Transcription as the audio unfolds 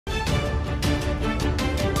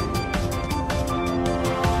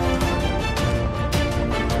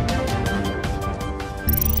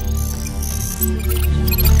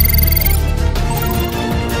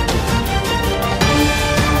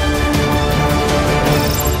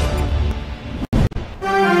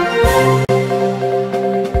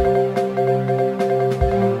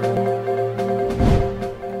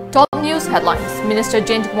Minister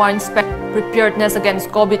Jayantkumar inspected preparedness against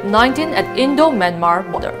COVID-19 at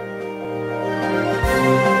Indo-Myanmar border.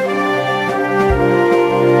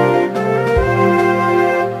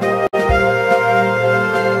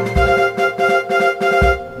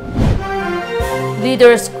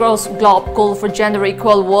 Leaders across the globe call for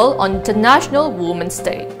gender-equal world on International Women's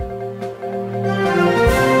Day.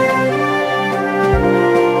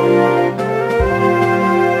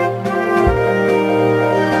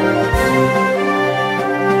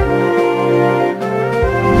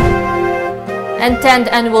 And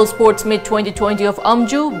 10th Annual Sports Meet 2020 of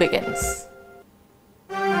Amju begins.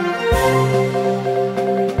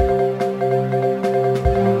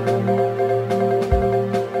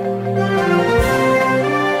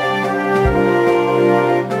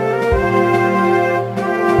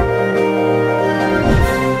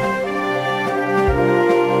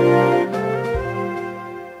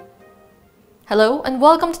 Hello and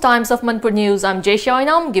welcome to Times of Manipur News. I'm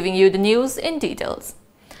JESSIA giving you the news in details.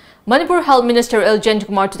 Manipur Health Minister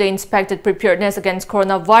Jayantkumar today inspected preparedness against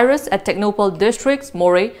coronavirus at Technopal District's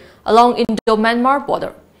More along Indo-Myanmar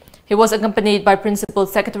border. He was accompanied by Principal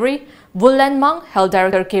Secretary Vullenmang, Health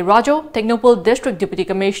Director K. Rajo, Technopal District Deputy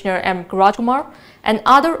Commissioner M. Rajkumar and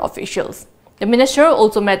other officials. The minister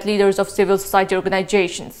also met leaders of civil society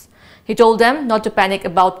organizations. He told them not to panic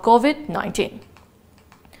about COVID-19.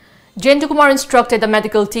 Jayantkumar instructed the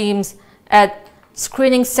medical teams at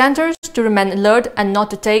screening centers to remain alert and not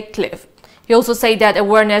to take leave. He also said that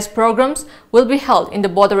awareness programs will be held in the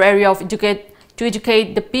border area to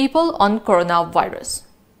educate the people on coronavirus.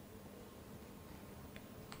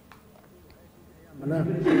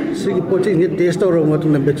 Test or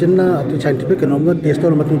scientific test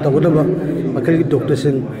or doctors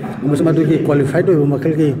and qualified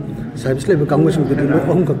service level Congress with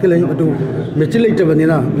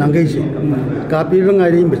Vanilla, Nangashi, Kapi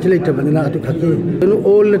Vanilla to Kaki.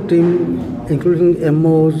 All the team, including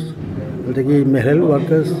MOs, the medical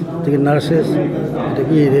workers, the nurses, the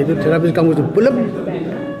radiotherapist come to pull up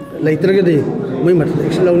later. We must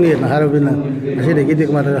explain Haravina. I said, I get the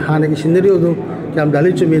Hanak scenario, Cam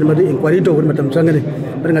Dalit to me, inquiry over Matam Sangani,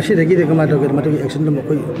 but I said, I get the Matu action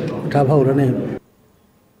to Tabha name.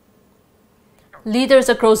 Leaders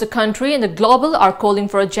across the country and the global are calling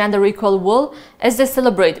for a gender-equal world as they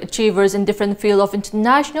celebrate achievers in different fields of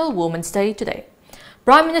International Women's Day today.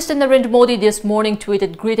 Prime Minister Narendra Modi this morning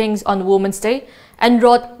tweeted greetings on Women's Day and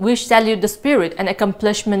wrote, "We salute the spirit and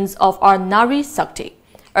accomplishments of our Nari Shakti."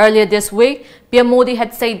 Earlier this week, PM Modi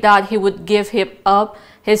had said that he would give up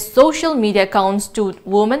his social media accounts to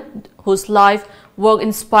women whose life work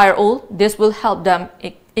inspire all. This will help them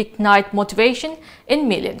ignite motivation in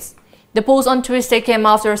millions. The post on Tuesday came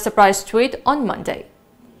after a surprise tweet on Monday.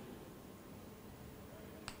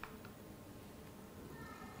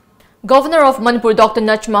 Governor of Manipur Dr.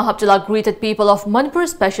 Nachma Haptala greeted people of Manipur,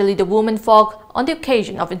 especially the women folk, on the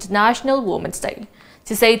occasion of International Women's Day.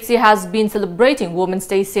 She said she has been celebrating Women's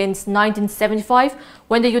Day since 1975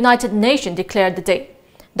 when the United Nations declared the day.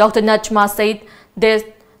 Dr. Nachma said this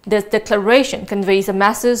declaration conveys a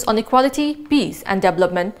message on equality, peace and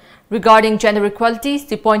development. Regarding gender equality,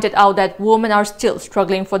 she pointed out that women are still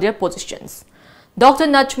struggling for their positions. Dr.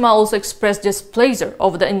 Nachma also expressed displeasure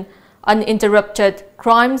over the uninterrupted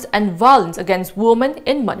crimes and violence against women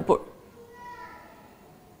in Manipur.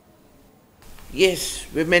 Yes,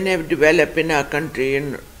 women have developed in our country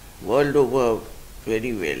and world over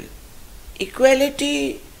very well.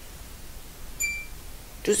 Equality,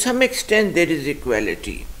 to some extent there is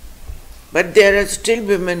equality, but there are still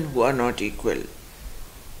women who are not equal.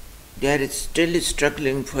 They are still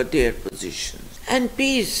struggling for their positions. And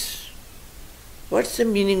peace, what's the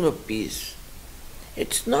meaning of peace?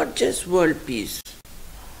 It's not just world peace.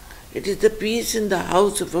 It is the peace in the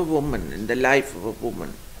house of a woman, in the life of a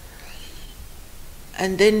woman.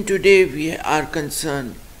 And then today we are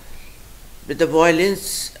concerned with the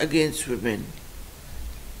violence against women.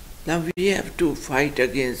 Now we have to fight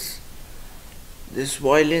against this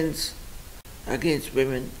violence against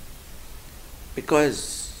women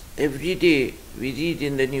because every day we read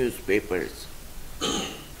in the newspapers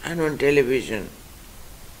and on television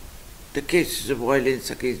the cases of violence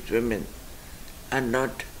against women are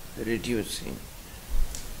not reducing.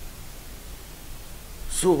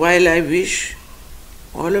 So while I wish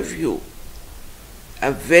all of you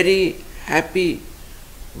a very happy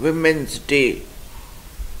Women's Day,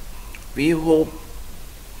 we hope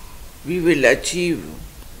we will achieve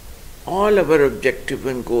all our objectives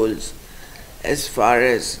and goals as far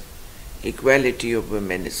as equality of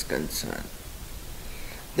women is concerned.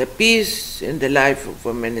 The peace in the life of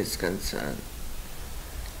women is concerned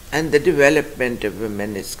and the development of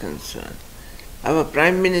women is concerned. Our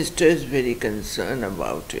Prime Minister is very concerned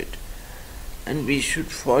about it, and we should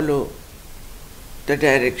follow the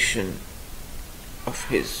direction of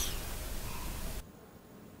his.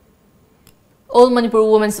 All Manipur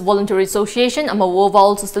Women's Voluntary Association Amawova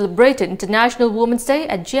also celebrated International Women's Day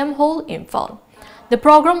at GM Hall, Imphal. The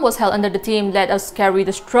program was held under the theme Let Us Carry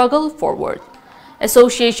the Struggle Forward.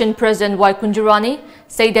 Association President Y. Kunjurani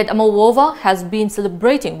said that Amawova has been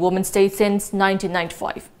celebrating Women's Day since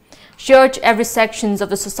 1995. She urged every section of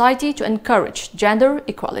the society to encourage gender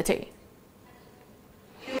equality.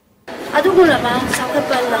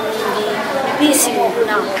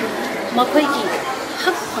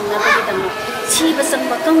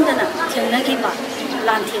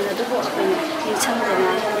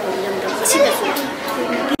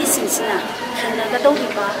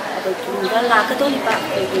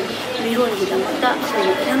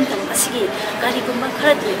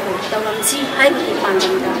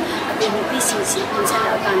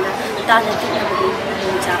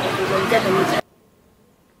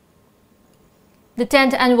 The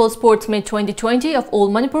 10th Annual Sports Meet 2020 of All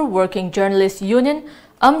Manipur Working Journalists Union,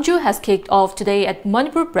 AMJU, has kicked off today at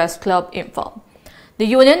Manipur Press Club, Imphal. The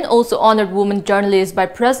union also honored women journalists by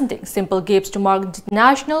presenting simple gifts to mark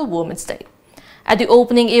International Women's Day. At the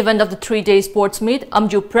opening event of the 3-day sports meet,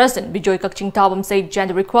 AMJU President Bijoy Kakching Tabam said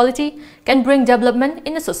gender equality can bring development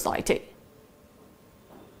in a society.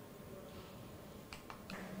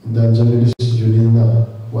 The journalist union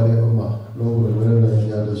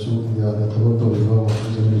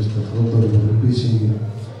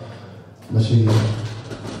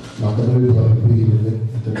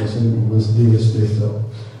International Women's Day space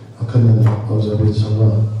akhanana observation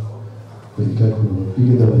sama koika kuno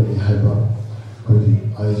pigidabani haiba kodi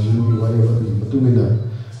IGU wari wari matumina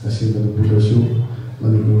nasimana budasu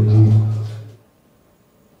manipuri.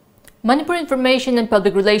 Manipur Information and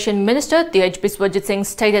Public Relations Minister T.H. Biswajit Singh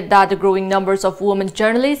stated that the growing numbers of women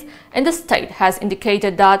journalists in the state has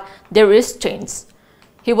indicated that there is change.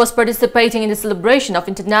 He was participating in the celebration of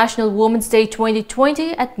International Women's Day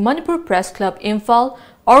 2020 at Manipur Press Club, Imphal,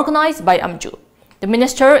 organized by AMJU. The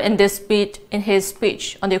minister in his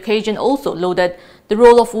speech on the occasion also lauded the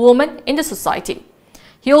role of women in the society.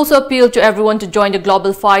 He also appealed to everyone to join the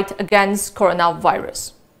global fight against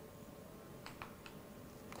coronavirus.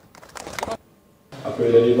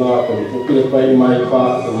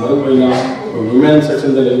 Women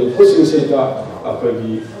section the pushing sector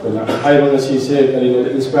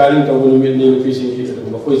inspiring to women in facing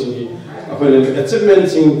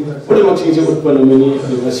achievements in pretty much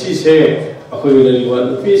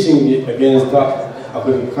facing against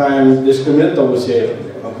crime,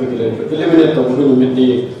 discrimination, eliminate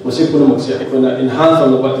enhance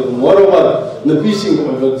on moreover the piecing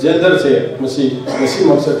of gender say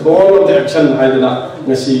all of the action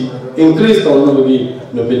increase the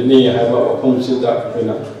have a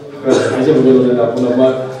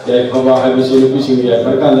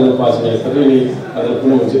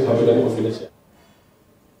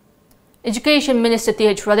Education Minister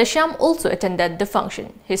T.H. Radhesham also attended the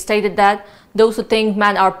function. He stated that those who think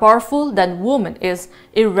men are powerful than women is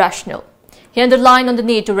irrational. He underlined on the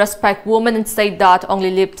need to respect women and said that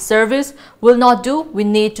only lip service will not do, we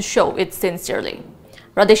need to show it sincerely.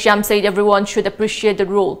 Radhesham said everyone should appreciate the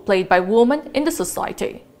role played by women in the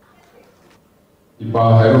society.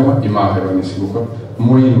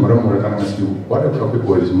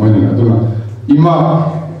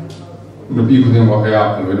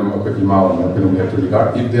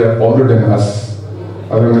 if they are older than us,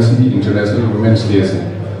 International Women's Day,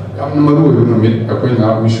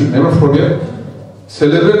 we should never forget,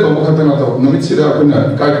 celebrate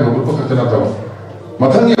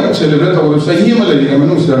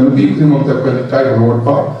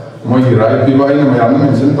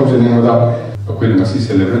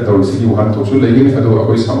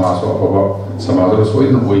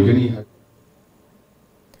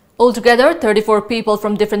Altogether, 34 people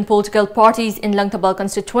from different political parties in Langtabal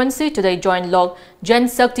constituency today joined Lok Jan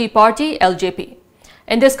Shakti Party (LJP).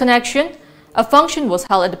 In this connection, a function was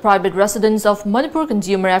held at the private residence of Manipur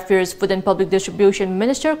Consumer Affairs Food and Public Distribution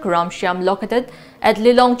Minister Karam Shyam located at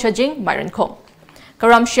Lilong Chajing, Myrankong.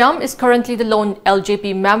 Karam Shyam is currently the lone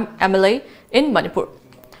LJP MLA in Manipur.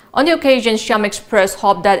 On the occasion, Shyam expressed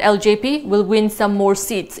hope that LJP will win some more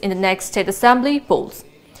seats in the next State Assembly polls.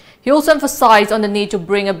 He also emphasized on the need to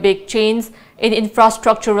bring a big change in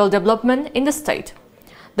infrastructural development in the state.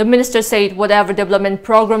 The minister said whatever development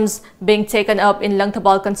programs being taken up in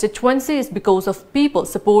Langtabal constituency is because of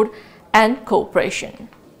people's support and cooperation.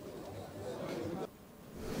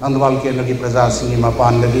 Langtabal ke lagi praja singi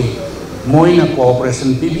mapan lagi moina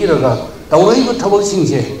cooperation bibiraga tawai ba thawal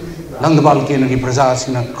singje Langdabal Kennedy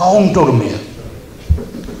Brazasina, Kaum Torme.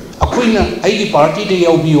 Aquina, Agi Party de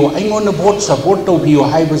Yobio, I'm on the board support of you,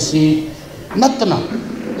 Hibasi, Natana,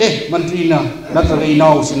 Mantrina, Natale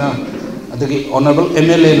Nausina, the Honorable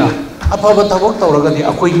Emelena, Apavata Toragadi,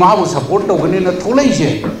 Aquima support of Ganina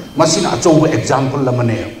Tolage, Masina Cho example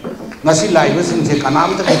Lamane. Nasi Livers in the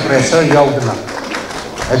Kanamta pressure Yaudana.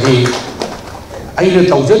 I don't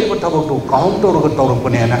know to count or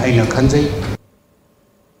Toropanana in a country.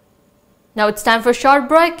 Now it's time for a short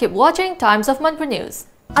break. Keep watching Times of Manipur News.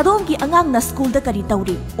 Adongi angang na school da kari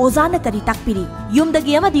tauri, ozana kari takpiri, yum da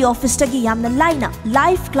giyama di office da giyam na line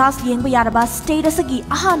live class yengba yaraba status agi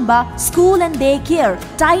ahanba school and daycare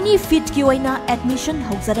tiny fit ki oina admission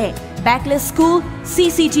hauzare. Backless school,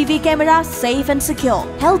 CCTV camera, safe and secure,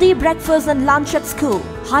 healthy breakfast and lunch at school,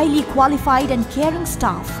 highly qualified and caring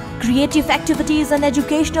staff, creative activities and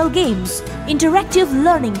educational games, interactive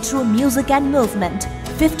learning through music and movement.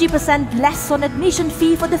 50% less on admission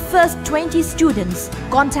fee for the first 20 students.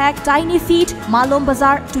 Contact Tiny Feet, Malom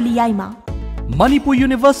Bazar, Tuliyaima. Manipur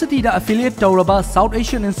University da affiliate Tauraba South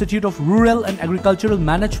Asian Institute of Rural and Agricultural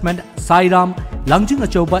Management Sairam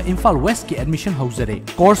lamjingbatomtv Imphal West ki admission hauzare.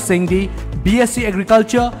 Course singdi BSc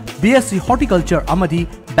Agriculture, BSc Horticulture amadi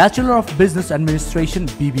Bachelor of Business Administration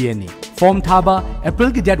BBNE. Form thaba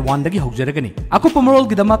April ki date 1 dagi hauzaragani. Akupa marol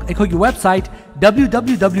gidamak ekhogi website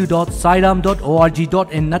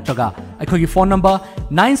www.sairam.org.in natraga ekhogi phone number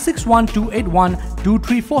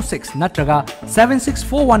 9612812346 natraga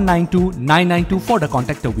 7641929924 da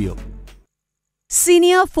contact tawiyo.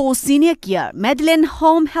 Senior for Senior Care, Medline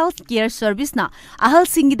Home Health Care Service na ahal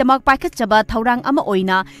singidamak paket chaba thaurang ama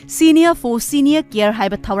oina Senior for Senior Care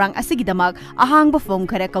haiba thaurang asigidamak ahang ba form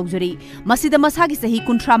khara kaujari masida masagi sahi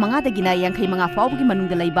kuntra manga dagina yankhai manga fawgi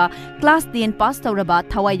manungda leiba class 10 pass tauraba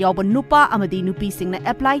thawai yawba nupa amadi nupi singna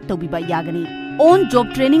apply tobiba yagani. On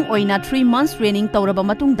job training oina 3 months training tauraba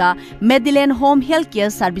matungda Medline Home Health Care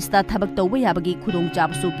Service ta thabak tawba yabagi khudong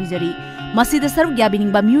chabasu pijari. Masida saruk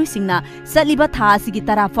yabiningba miyoi singna satliba tha asigi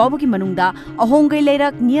tara fawbagi manungda ahongai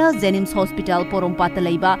leirak near Jennings Hospital Porompata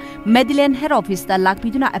leiba Medline Head Office ta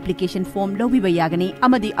lakpiduna application form lobiba yagani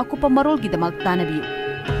amadi akupa marol gidamak tanabiyu.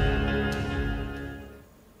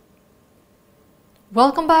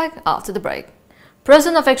 Welcome back after the break.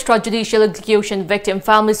 President of Extrajudicial Execution Victim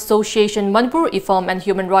Families Association Manipur IFAM and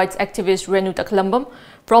human rights activist Renuta Kalambam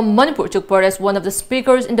from Manipur took part as one of the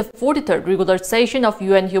speakers in the 43rd regular session of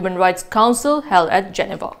UN Human Rights Council held at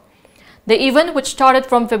Geneva. The event, which started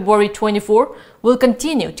from February 24, will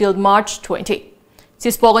continue till March 20.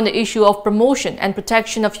 She spoke on the issue of promotion and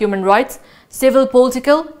protection of human rights, civil,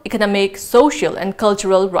 political, economic, social and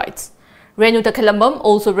cultural rights. Renuta Kalambam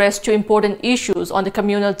also raised two important issues on the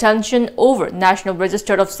communal tension over National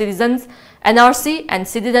Register of Citizens NRC and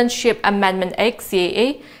Citizenship Amendment Act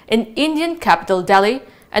CAA in Indian capital Delhi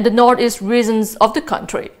and the northeast regions of the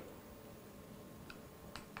country.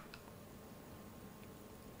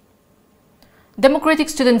 Democratic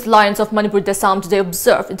Students Alliance of Manipur Assam today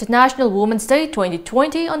observed International Women's Day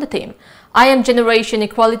 2020 on the theme I Am Generation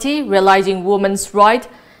Equality, Realizing Women's Right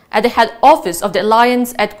at the head office of the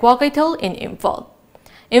Alliance at Kwakaital in Imphal.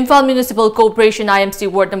 Imphal Municipal Corporation IMC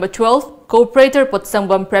Ward number 12, Co-operator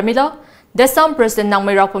Potsangwam Premila, Desam President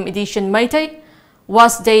Nangmairakpam Edition Maitay,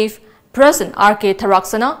 Wasdev, President RK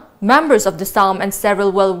Tharaksana, members of the Desam and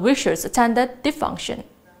several well-wishers attended the function.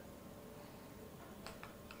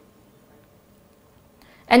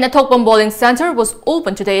 An Atokpam Bowling Center was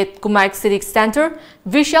opened today at Kumaik Civic Center,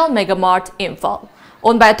 Vishal Megamart, Imphal.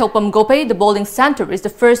 Owned by Atokpam Gopay, the bowling center is the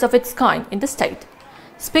first of its kind in the state.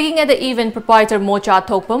 Speaking at the event, proprietor Mocha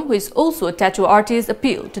Atokpam, who is also a tattoo artist,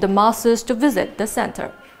 appealed to the masses to visit the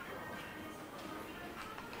center.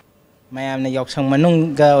 mayamna yoksang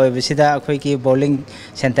manung ga oibsida akhoi ki bowling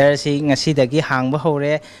center si ngasi dagi hangba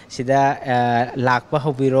hore sida lakba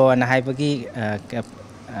hobiro na haibagi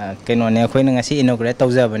kenone akhoi na ngasi inaugurate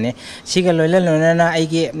tawjabane siga loila loina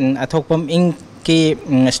aigi Atokpam ing ki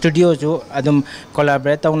studio jo adum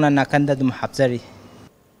collaborate tawna nakanda dum hapjari.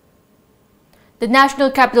 The National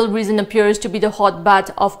Capital Region appears to be the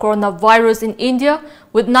hotbed of coronavirus in India,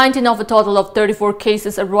 with 19 of a total of 34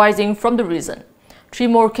 cases arising from the region. 3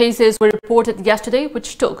 more cases were reported yesterday,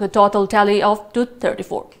 which took a total tally of to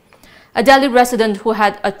 34. A Delhi resident who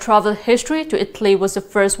had a travel history to Italy was the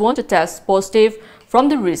first one to test positive from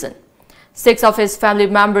the region. 6 of his family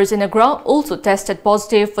members in Agra also tested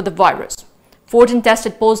positive for the virus. 14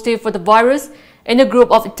 tested positive for the virus in a group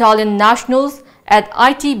of Italian nationals at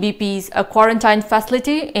ITBP's a quarantine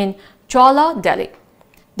facility in Chawla, Delhi.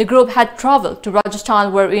 The group had traveled to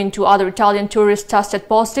Rajasthan, wherein 2 other Italian tourists tested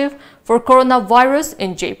positive for coronavirus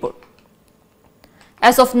in Jaipur.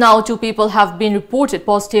 As of now, 2 people have been reported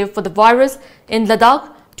positive for the virus in Ladakh,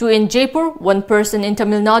 2 in Jaipur, 1 person in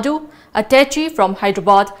Tamil Nadu, a Techi from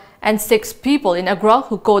Hyderabad, and 6 people in Agra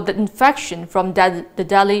who caught the infection from the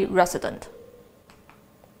Delhi resident.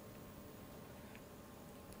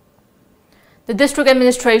 The district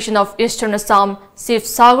administration of Eastern Assam,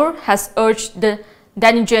 Sivsagar, has urged the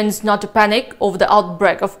denizens not to panic over the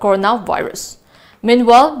outbreak of coronavirus.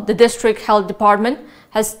 Meanwhile, the district health department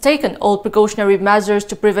has taken all precautionary measures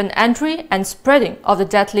to prevent entry and spreading of the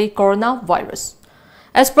deadly coronavirus.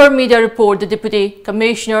 As per media report, the Deputy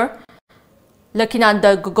Commissioner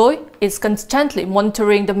Lakhinanda Gogoi is constantly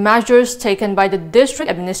monitoring the measures taken by the district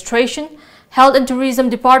administration, health and tourism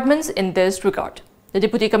departments in this regard. The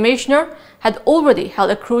Deputy Commissioner had already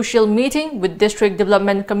held a crucial meeting with District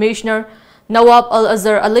Development Commissioner Nawab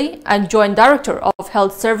Al-Azhar Ali and Joint Director of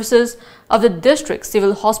Health Services of the District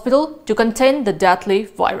Civil Hospital to contain the deadly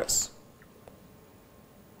virus.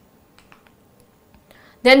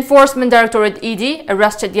 The Enforcement Directorate ED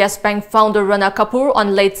arrested Yes Bank founder Rana Kapoor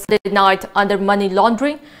on late Saturday night under money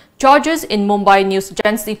laundering charges in Mumbai news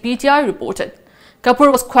agency PTI reported.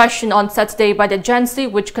 Kapoor was questioned on Saturday by the agency,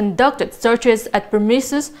 which conducted searches at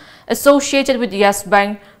premises associated with Yes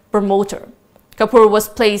Bank promoter. Kapoor was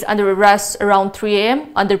placed under arrest around 3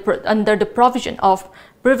 a.m. under the provision of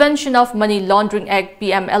Prevention of Money Laundering Act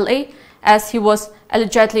 (PMLA), as he was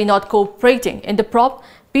allegedly not cooperating in the probe,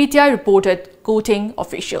 PTI reported, quoting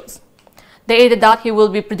officials. They added that he will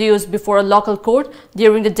be produced before a local court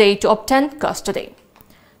during the day to obtain custody.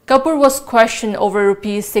 Kapoor was questioned over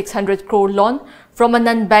Rs 600 crore loan from a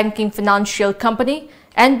non-banking financial company,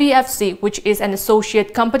 NBFC, which is an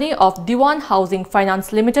associate company of Diwan Housing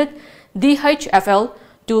Finance Limited, DHFL,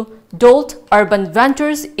 to Dolt Urban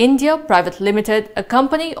Ventures India Private Limited, a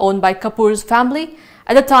company owned by Kapoor's family,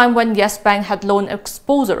 at the time when Yes Bank had loan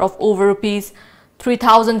exposure of over Rs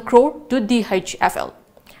 3,000 crore to DHFL.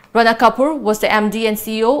 Rana Kapoor was the MD and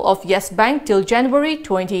CEO of Yes Bank till January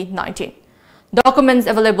 2019. Documents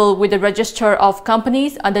available with the Register of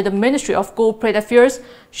Companies under the Ministry of Corporate Affairs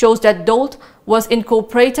shows that Dolt was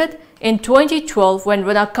incorporated in 2012 when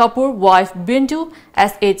Rana Kapoor's wife Bindu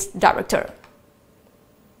as its director.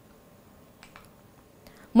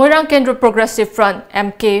 Moirang Kendra Progressive Front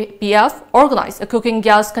 (MKPF) organized a cooking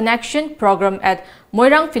gas connection program at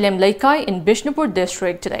Moirang Film Laikai in Bishnupur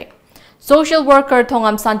district today. Social worker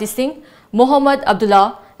Thongam Santi Singh, Mohammad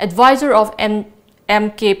Abdullah, advisor of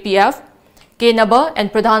MKPF, Kenaba,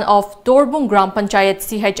 and Pradhan of Torbung Gram Panchayat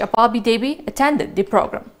CH Apabi Devi attended the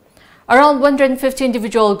program. Around 150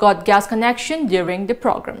 individuals got gas connection during the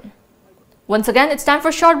program. Once again, it's time for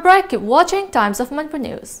a short break. Keep watching Times of Manipur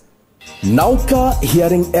News. Nauka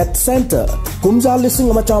Hearing Aid Center. Kumja listing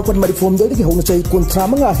a machapon marifom de Honachai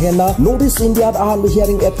Kuntramanga Hena, Notice India Ahan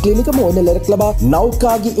Hearing Aid Clinic Moine Leklaba,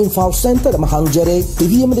 Nauka Gi Info Center Mahangjare,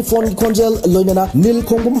 TV Marifon Conjel, Lonana, Nil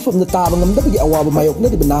Kongum from the Tabangam, the Awab Mayok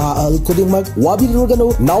Nedibana Al Kudimak, Wabi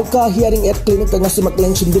Rugano, Nauka Hearing Aid Clinic and Nasimak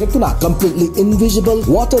Lension Directuna, completely invisible,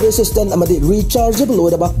 water resistant, amadi rechargeable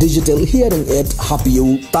Lodaba, digital hearing aid, happy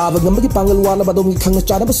you. Tabangam Pangalwana Badom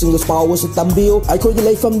Kangachana, single powers at Tambio, I call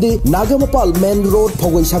you from the Nagamapal Main Road,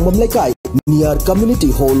 Pawai Sangam Laikai, near Community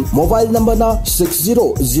Hall. Mobile number na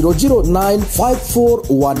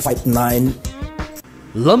 6009545159.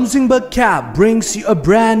 Lamjingba Cab brings you a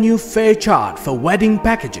brand new fare chart for wedding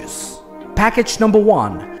packages. Package number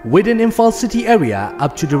 1, within Imphal city area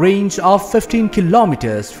up to the range of 15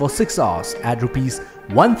 kilometers for 6 hours at Rs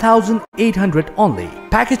 1,800 only.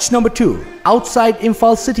 Package number 2, outside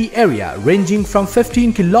Imphal city area ranging from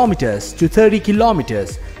 15 kilometers to 30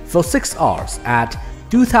 kilometers for 6 hours at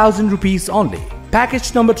 2,000 rupees only.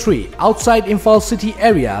 Package number 3, outside Imphal city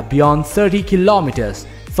area beyond 30 kilometers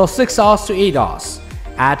for 6 hours to 8 hours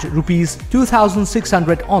at Rs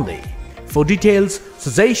 2,600 only. For details,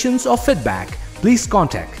 suggestions or feedback, please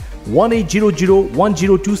contact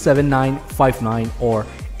 1800-1027959 or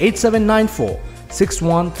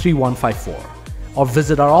 8794-613154 or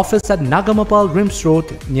visit our office at Nagamapal Rims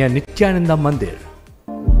Road near Nityananda Mandir.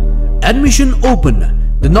 Admission open.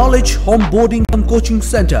 The Knowledge Home Boarding and Coaching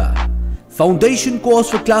Center. Foundation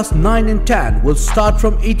course for class 9 and 10 will start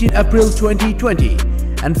from 18 April 2020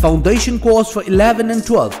 and foundation course for 11 and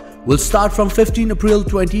 12 will start from 15 April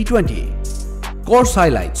 2020. Course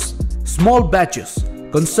highlights: small batches,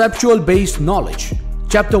 conceptual based knowledge,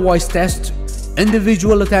 chapter wise test,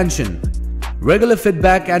 individual attention, regular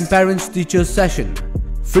feedback and parents teachers session,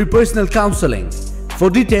 free personal counseling.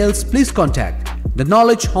 For details, please contact the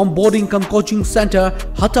Knowledge Home Boarding Cum Coaching Center,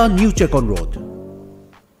 Hata New Chekon Road.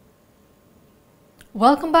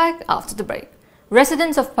 Welcome back after the break.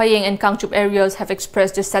 Residents of Payeng and Kangchup areas have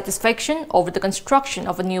expressed dissatisfaction over the construction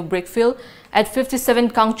of a new brick field at 57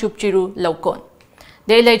 Kangchup Chiru Laukon.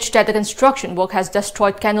 They allege that the construction work has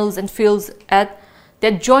destroyed canals and fields at the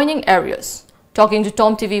adjoining areas. Talking to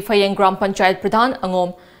TOMTV, Payeng Gram Panchayat Pradhan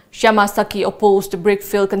Angom Shama Saki opposed the brick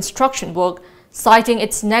field construction work, citing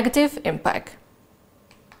its negative impact.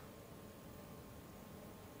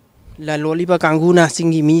 La loliba kanguna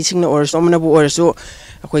singi mi singna orso amna bu orso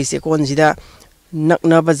akoi sekon sida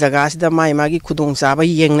nakna ba jaga sida mai magi khudong saba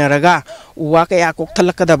yengnaraga uwa kaya kok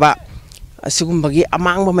thalakadaba asigumbagi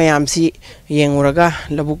amangba mayam si yenguraga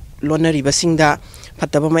labuk lonari basingda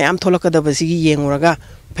fataba mayam tholakadaba sigi yenguraga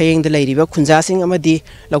Payeng da lairiba khunja sing amadi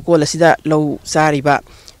lokol asida lo sariba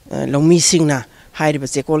lomi singna hairiba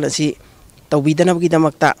sekol asi tawbidanabgi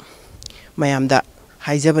damakta mayamda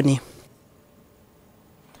haijabani.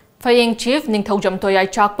 Payeng Chief Ningthaujam Toyai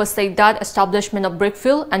Chakpa said that establishment of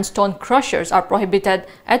brickfield and stone crushers are prohibited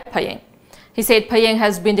at Payeng. He said Payeng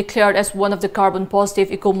has been declared as one of the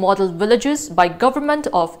carbon-positive eco-model villages by Government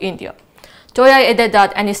of India. Toyai added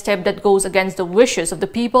that any step that goes against the wishes of the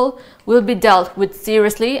people will be dealt with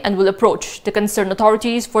seriously and will approach the concerned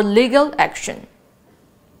authorities for legal action.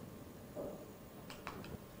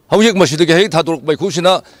 Hawik masjidga hei thaturuk mai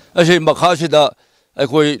khusina ase makhasida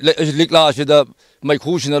akoi likla sida mai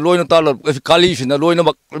khusina loina tal kali sina loina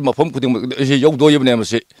mafam kuding ase yogdoi bne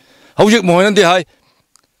mase hawik mohanan de hai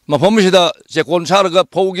mafam sida sekon sarga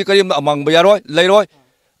phogi karim amang ba yaroi leiroi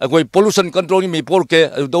akoi pollution control mi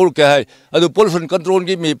polke dor ke hai adu pollution control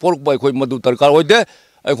gi mi polk bai khoi madu tarkar oide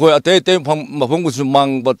akoi ate te mafam ku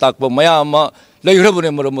mang ba tak ba maya ma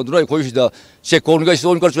leirabune mar madu khoi sida sekon ga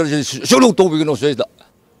stone culture sulu to bi no sida.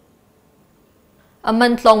 A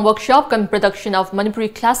month-long workshop on production of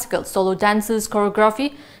Manipuri classical solo dances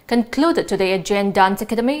choreography concluded today at Jain Dance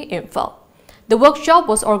Academy, Imphal. The workshop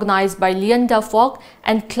was organized by Lianda Folk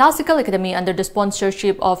and Classical Academy under the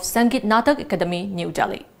sponsorship of Sangeet Natak Academy, New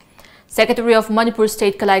Delhi. Secretary of Manipur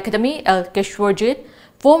State Kala Academy, L. Keshwarjit,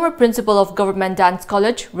 former Principal of Government Dance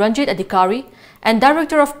College, Ranjit Adhikari, and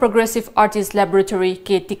Director of Progressive Artists Laboratory,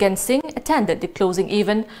 K. Tiken Singh, attended the closing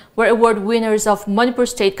event where award winners of Manipur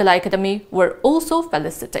State Kala Academy were also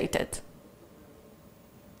felicitated.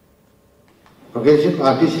 Progressive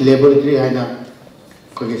Artists Laboratory haina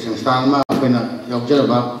kogi sansthan ma akoina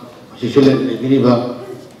yaujaba sisulen rigriba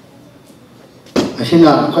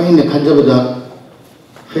asina koine khanjabada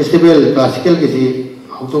festival classical kisi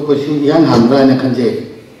autokosi yan hamra na khanje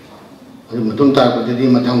adu mutum tar padadi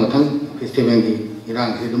mathang festival ki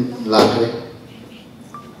irang se dum lakhre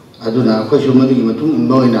aduna ko sumadi ki mutum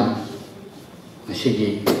noina asigi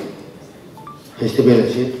festival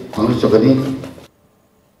se pangru chakani.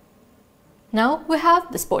 Now we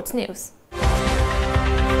have the sports news.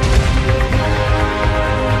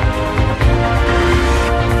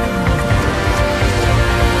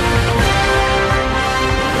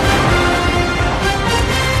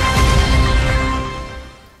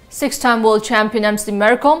 Six-time world champion MC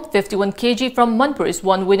Marikom, 51 kg from Manipur, is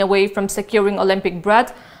one win away from securing Olympic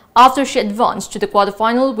bread after she advanced to the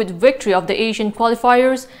quarterfinal with victory of the Asian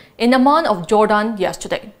qualifiers in Amman of Jordan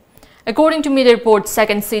yesterday. According to media reports,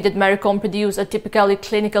 second-seeded Marikom produced a typically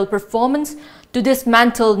clinical performance to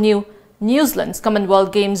dismantle New Zealand's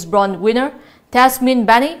Commonwealth Games bronze winner Tasmin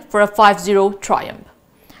Bani for a 5-0 triumph.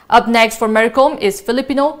 Up next for Marikom is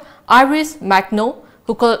Filipino Iris Macno,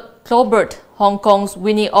 who clobbered Hong Kong's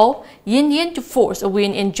Winnie O Yin Yin to force a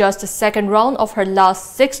win in just the second round of her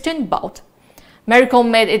last 16 bout.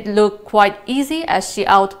 Marikom made it look quite easy as she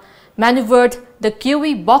out-maneuvered the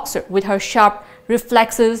Kiwi boxer with her sharp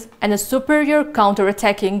reflexes and a superior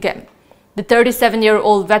counter-attacking game. The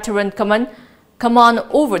 37-year-old veteran command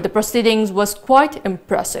over the proceedings was quite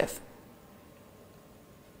impressive.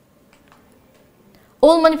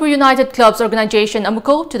 All Manipur United Clubs Organization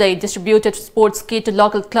AMUCO today distributed sports kit to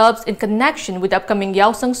local clubs in connection with the upcoming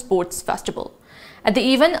Yaosang Sports Festival. At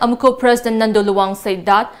the event, AMUCO President Nando Luwang said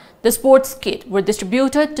that the sports kit were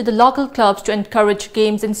distributed to the local clubs to encourage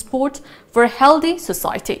games and sports for a healthy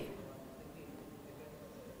society.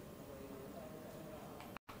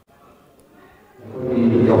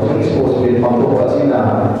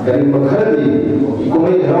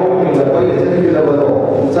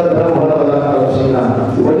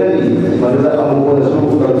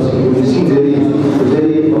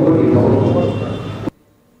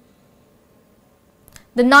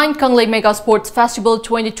 The 9th Kanglei Mega Sports Festival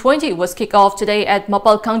 2020 was kicked off today at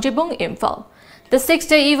Mapal Kangjibung, Imphal. The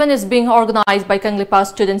 6-day event is being organized by Kanglipa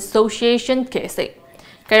Students Association, KSA.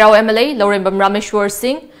 Kairao MLA Laurembam Rameshwar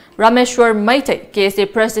Singh, Rameshwar Maite,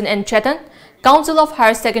 KSA President N. Chetan, Council of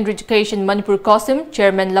Higher Secondary Education Manipur Kosim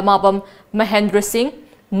Chairman Lamabam Mahendra Singh,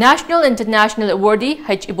 National International Awardee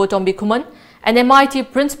H. Ibotombi Kuman, and MIT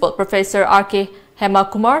Principal Professor R.K.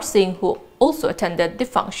 Hema Kumar Singh, who also attended the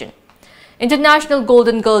function. International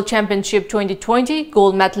Golden Girl Championship 2020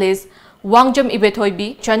 gold medalist Wangjam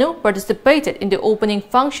Ibetoibi Chanu participated in the opening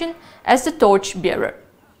function as the torch bearer.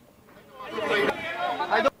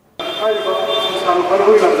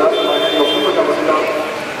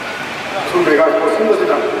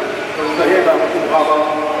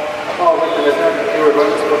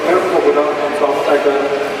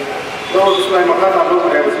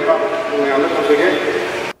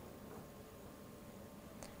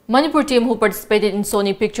 Manipur team who participated in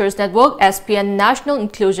Sony Pictures Network SPN National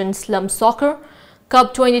Inclusion Slum Soccer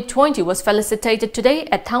Cup 2020 was felicitated today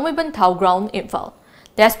at Thangmeiban Thao Ground, Imphal.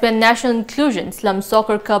 The SPN National Inclusion Slum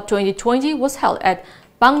Soccer Cup 2020 was held at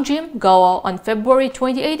Pangjim, Goa on February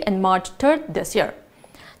 28 and March 3rd this year.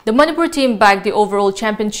 The Manipur team bagged the overall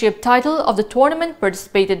championship title of the tournament,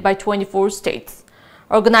 participated by 24 states.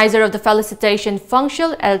 Organizer of the felicitation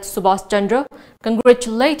function, L. Subhas Chandra,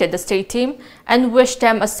 congratulated the state team and wished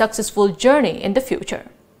them a successful journey in the future.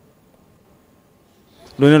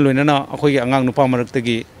 Loina akhoi angang nupa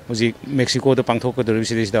maraktagi hoji Mexico da pangthok da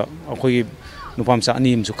series da akhoi nupam sa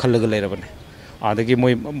anim su khallaga leirabane adagi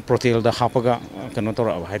moi protel da hapaga kano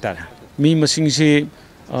tora haitara mi masing si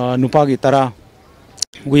nupa gi tara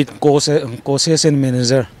with coaches and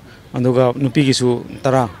manager anduga nupi gi su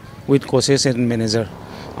tara with coaches and manager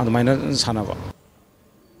adumaina sanaba.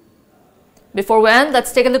 Before we end,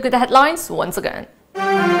 let's take a look at the headlines once again.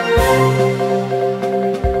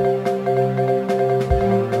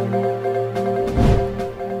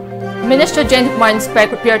 Minister Jayant Kumar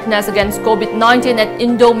inspects preparedness against COVID-19 at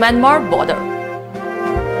Indo-Myanmar border.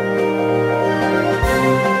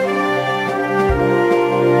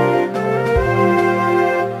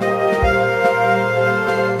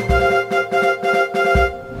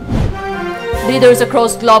 Leaders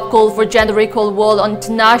across the globe call for gender equal world on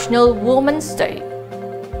International Women's Day.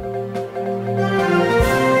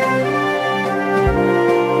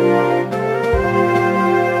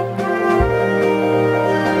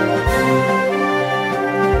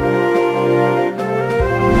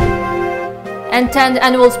 And 10th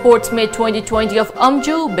Annual Sports Meet 2020 of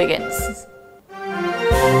Amju begins.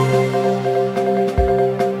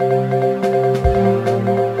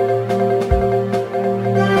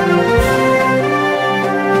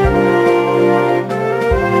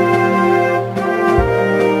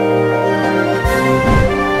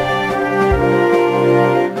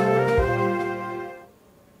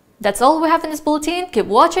 That's all we have in this bulletin. Keep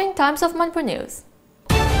watching Times of Manipur News.